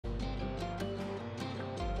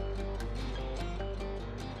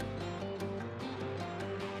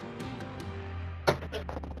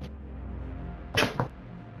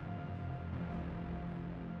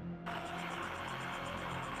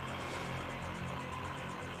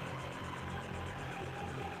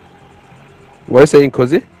What are you saying,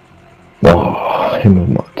 Cozy? Oh,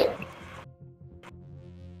 helemaal.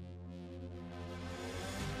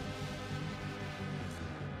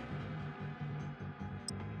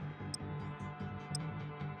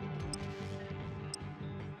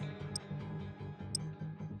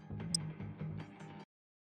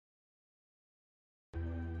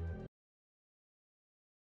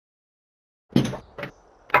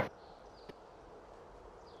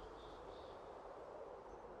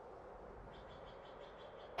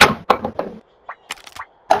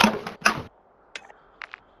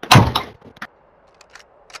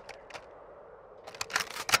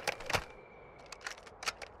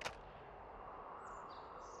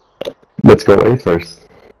 Let's go A first.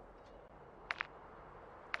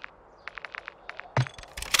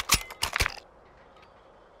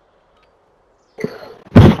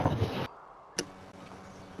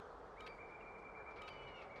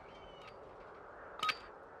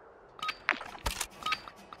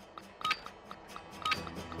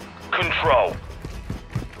 Control.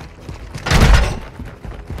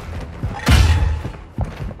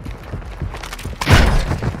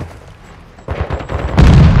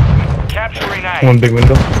 Capturing A. One big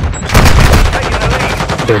window. Taking the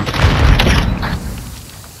lead. Dead.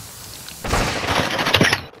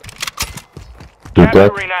 Do that.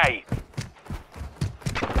 Capturing A.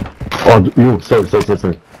 Oh, you. Sorry.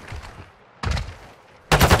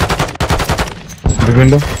 Big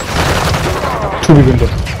window. Two big window.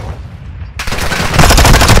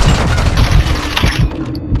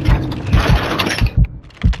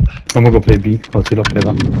 I'm gonna go play B. I'll see you play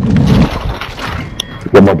that.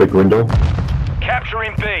 One more big window.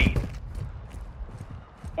 Capturing B.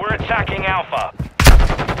 We're attacking Alpha.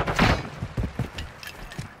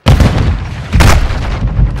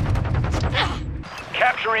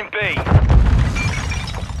 Capturing B.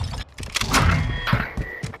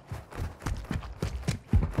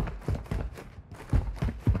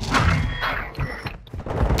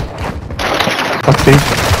 That's B.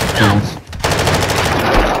 Nice.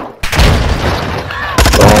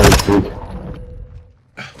 Oh, it's big.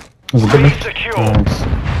 There's a big B one. secure. Nice.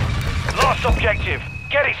 Last objective.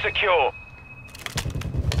 Get it secure.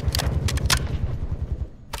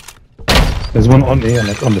 There's one on A and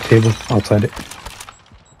like on the table outside it.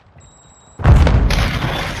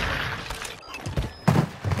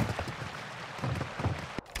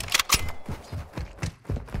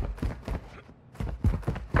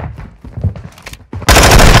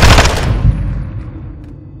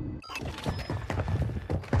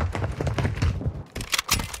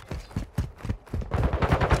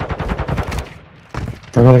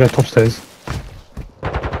 Another guy top stairs.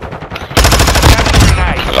 Capturing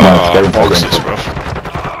A. Boxes, bro.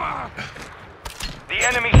 The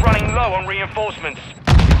enemy's running low on reinforcements.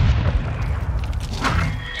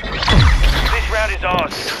 This round is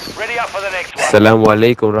ours. Ready up for the next one. Assalamu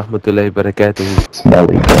alaikum rahmatullahi barakatuh.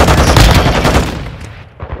 Smelly guns.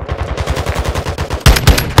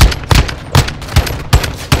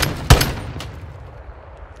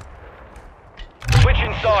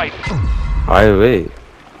 Switching sides. Highway.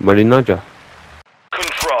 Marinaja.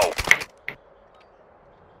 Control.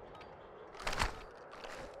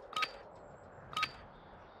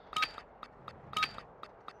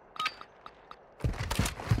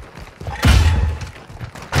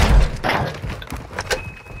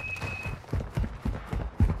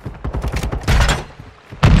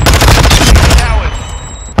 Towers.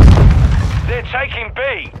 They're taking B.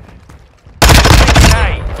 Taking A.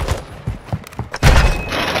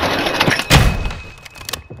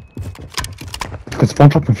 You can spawn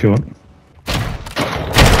trap if you want. You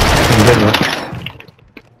can get that.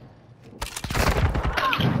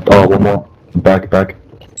 Oh, one more. Back.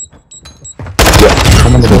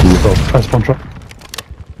 I'm on the door. So, try spawn trap.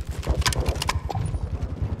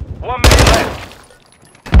 1 minute left.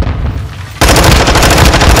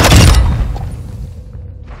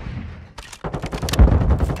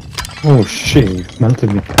 Oh shit, you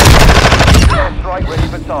melted me. Strike ready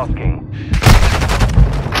for tasking.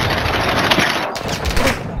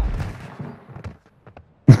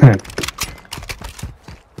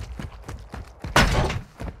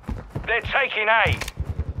 They're taking A.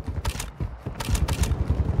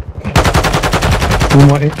 One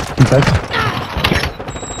more A, inside.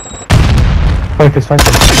 Five.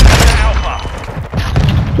 Alpha.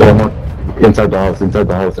 One more. Inside the house. A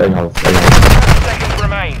house. 5 seconds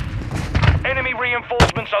remain. Enemy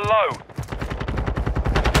reinforcements are low.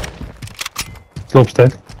 Slope's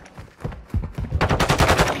dead.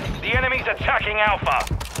 The enemy's attacking Alpha.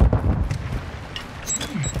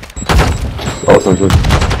 Oh, so good.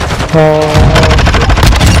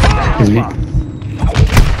 He's weak.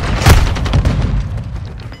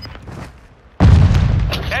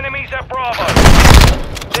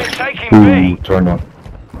 taking Ooh, B. turn on.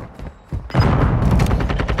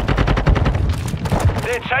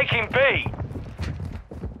 They're taking B.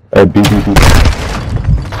 B.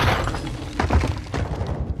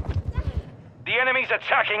 The enemy's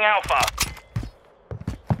attacking Alpha.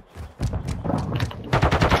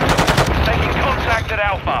 Taking contact at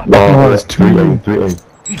Alpha. Oh, there's two. 3A.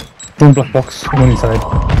 One black box, one inside,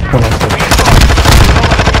 one outside.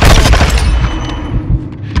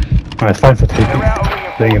 Alright, 5 for taking. They're out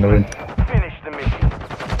of They're gonna win. reinforcements. Finish the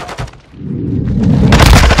mission.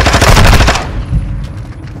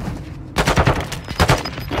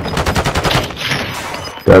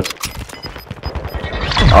 That's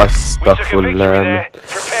I We stuck took a for victory lamb. there.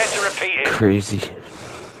 Prepare to repeat it. Crazy.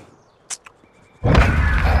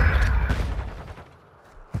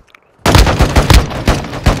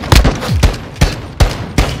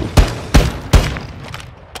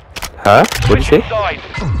 Huh? What'd you say? Inside.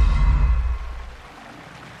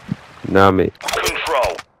 Nah, mate.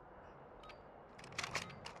 Control.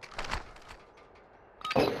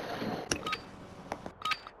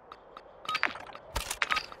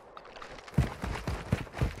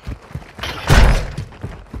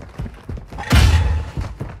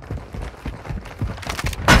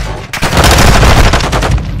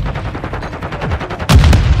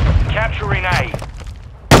 Capturing A.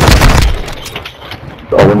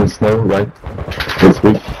 all in the snow, right? This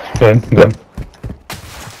week. Then.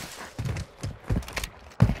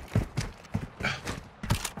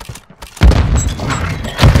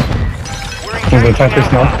 We're I'm gonna try engaging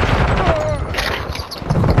this now. Alpha.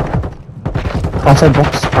 Outside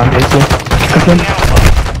box, and AC. Attacking Alpha.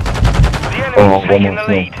 The enemy's Oh, one taking more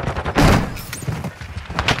the lead.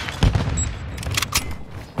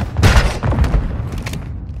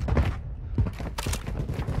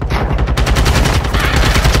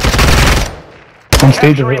 On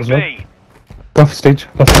stage of it Capturing as well. B. Left stage,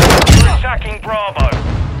 left. We're attacking Bravo.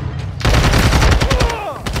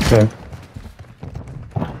 Okay.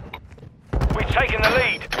 We've taken the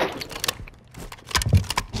lead.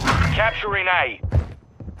 Capturing A.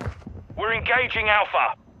 We're engaging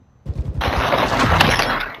Alpha.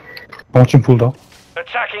 Watch him pulled out.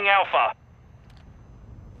 Attacking Alpha.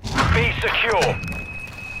 B secure.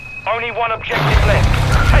 Only one objective left.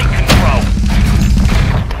 Take control.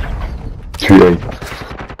 3A.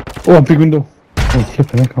 Oh, big window. Oh,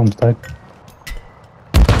 flipping it, comes died.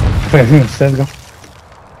 Wait, I think it's stairs, go.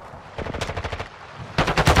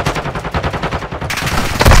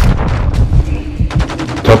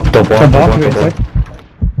 Top Top bar, bar. two inside.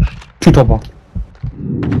 Two top bar.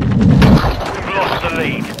 We've lost the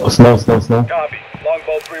lead. Oh, snow. Copy.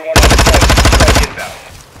 Longbow 3-1 on strike inbound.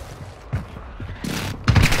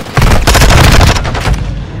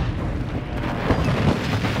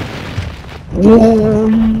 Whoa!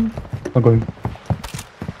 I'm going.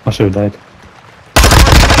 I should have died.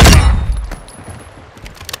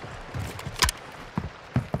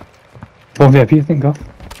 One VIP, I think, go.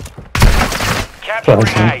 Capturing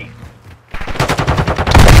Sorry, A.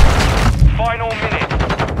 Final minute.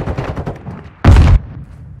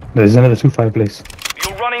 There's another 2-5 place.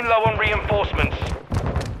 You're running low on reinforcements.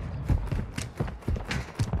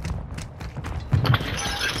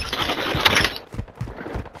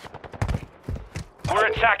 We're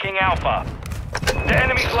attacking Alpha. The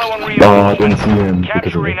enemy's low on Oh, I didn't reinforcements. see him. because of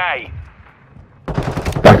Capturing it. A.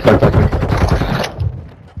 Back.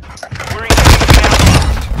 We're engaging Alpha.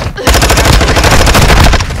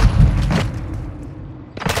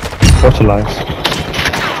 Watch the lives.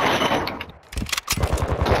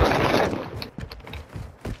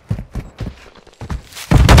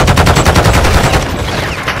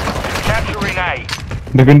 Capturing A.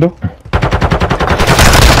 Big window.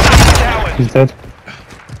 Towers. He's dead.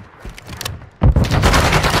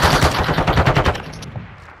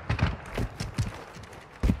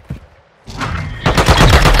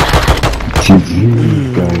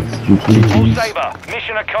 GG, guys. Full GG. saver.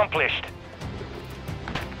 Mission accomplished.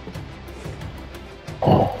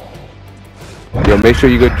 Yo, make sure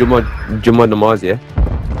you go Jumma Namaz, yeah?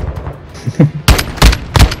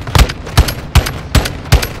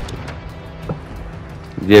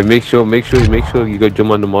 Yeah, make sure you go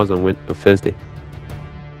Jumma Namaz on Thursday.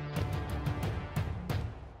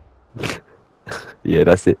 Yeah,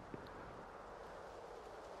 that's it.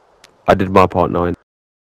 I did my part now.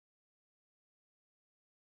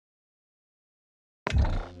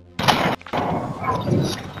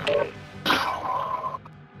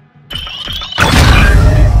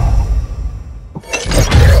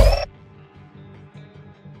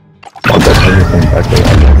 I got everything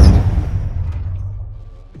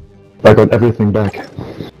back. I got everything back.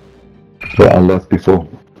 Where I left before.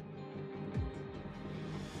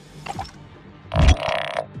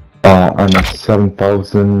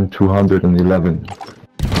 7,211.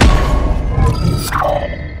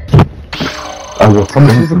 I was How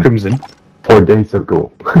much is the thinking crimson? 4 days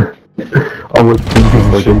ago. I was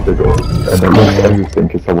thinking 4 days ago, and I lost everything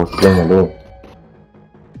because I was playing alone.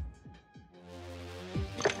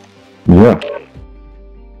 Yeah.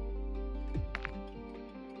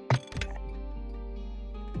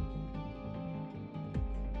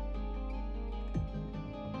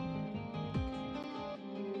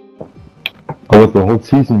 I was the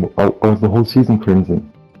whole season crimson.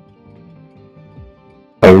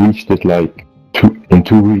 I reached it like in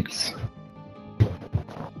 2 weeks.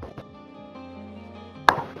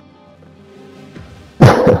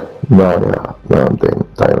 No, I'm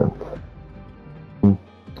diamond.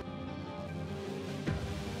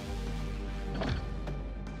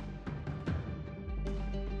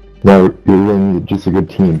 No, you're really just a good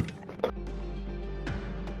team.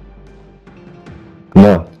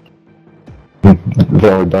 No. They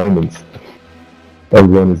are diamonds.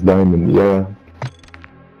 Everyone is diamond, yeah.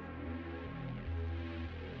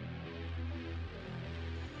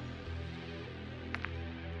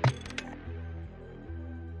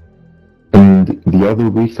 And the other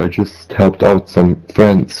weeks I just helped out some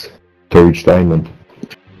friends to reach diamond.